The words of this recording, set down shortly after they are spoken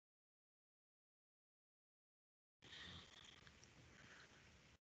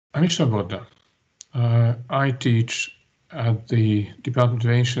I'm István Bodnár. I teach at the Department of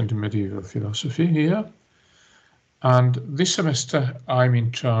Ancient and Medieval Philosophy here. And this semester, I'm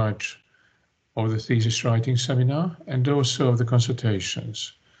in charge of the thesis writing seminar and also of the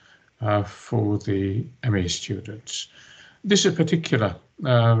consultations for the MA students. This is a particular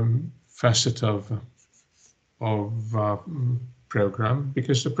facet of program,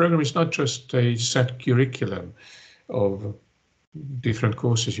 because the program is not just a set curriculum of different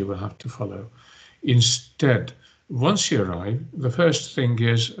courses you will have to follow. Instead, once you arrive, the first thing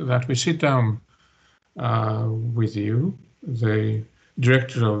is that we sit down with you, the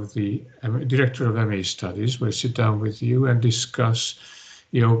director of MA Studies will sit down with you and discuss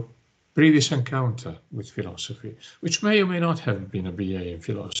your previous encounter with philosophy, which may or may not have been a BA in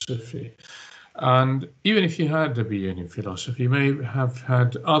philosophy. And even if you had a BA in philosophy, you may have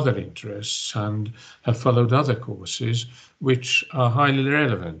had other interests and have followed other courses which are highly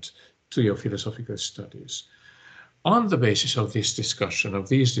relevant to your philosophical studies. On the basis of this discussion, of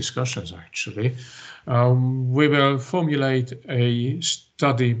these discussions actually, we will formulate a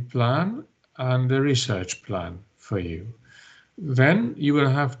study plan and a research plan for you. Then you will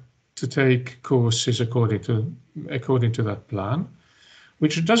have to take courses according to that plan,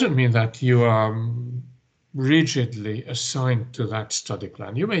 which doesn't mean that you are rigidly assigned to that study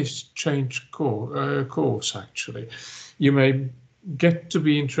plan. You may change course actually. You may get to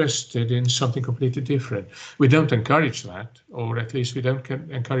be interested in something completely different. We don't encourage that, or at least we don't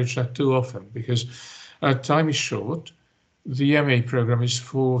encourage that too often, because time is short. The MA program is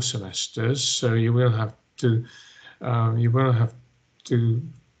 4 semesters, so you will have to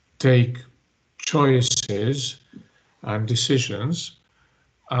take choices and decisions.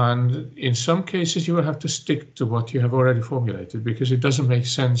 And in some cases, you will have to stick to what you have already formulated, because it doesn't make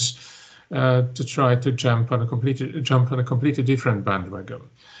sense to try to jump on a completely different bandwagon.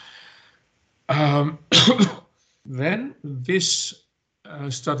 Then this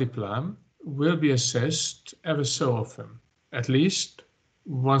study plan will be assessed ever so often, at least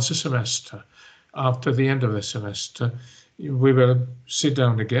once a semester. After the end of the semester, we will sit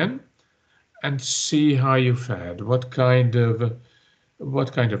down again and see how you fared, what kind of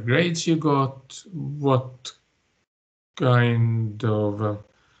grades you got, what kind of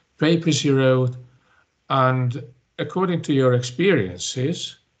papers you wrote, and according to your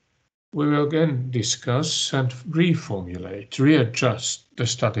experiences, we will again discuss and reformulate, readjust the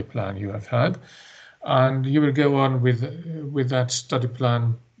study plan you have had, and you will go on with that study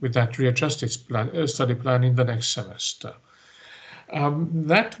plan, with that readjusted study plan in the next semester.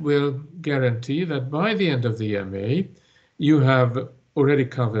 That will guarantee that by the end of the MA, you have already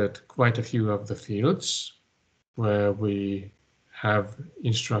covered quite a few of the fields where we have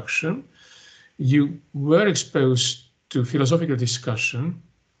instruction. You were exposed to philosophical discussion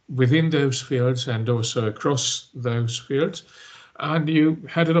within those fields and also across those fields, and you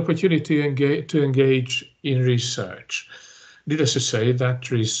had an opportunity to engage in research. Needless to say, that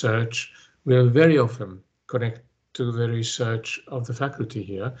research will very often connect to the research of the faculty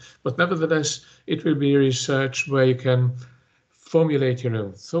here, but nevertheless, it will be research where you can formulate your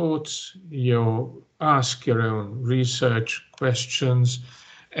own thoughts, ask your own research questions,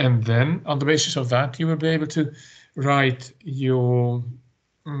 and then on the basis of that, you will be able to write your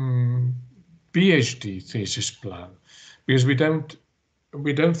PhD thesis plan, because we don't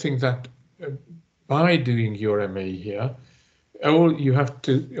think that by doing your MA here, all you have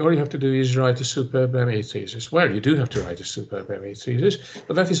to do is write a superb MA thesis. Well, you do have to write a superb MA thesis,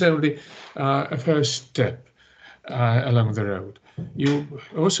 but that is only a first step along the road. You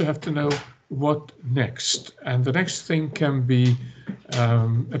also have to know what next, and the next thing can be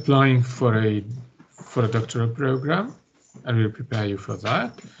applying for a doctoral program, and we'll prepare you for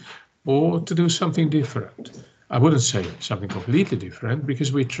that, or to do something different. I wouldn't say something completely different,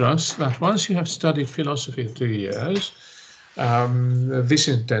 because we trust that once you have studied philosophy 2 years, this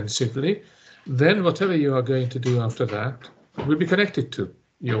intensively, then whatever you are going to do after that will be connected to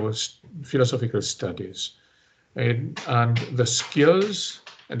your philosophical studies. And the skills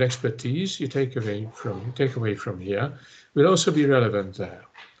and expertise you take away from here will also be relevant there.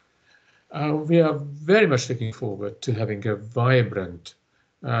 We are very much looking forward to having a vibrant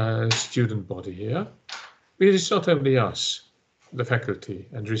student body here, because it's not only us, the faculty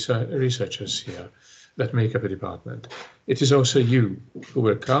and researchers here, that make up a department. It is also you who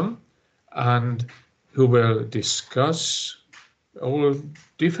will come and who will discuss all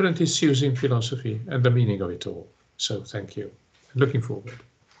different issues in philosophy and the meaning of it all. So thank you. Looking forward.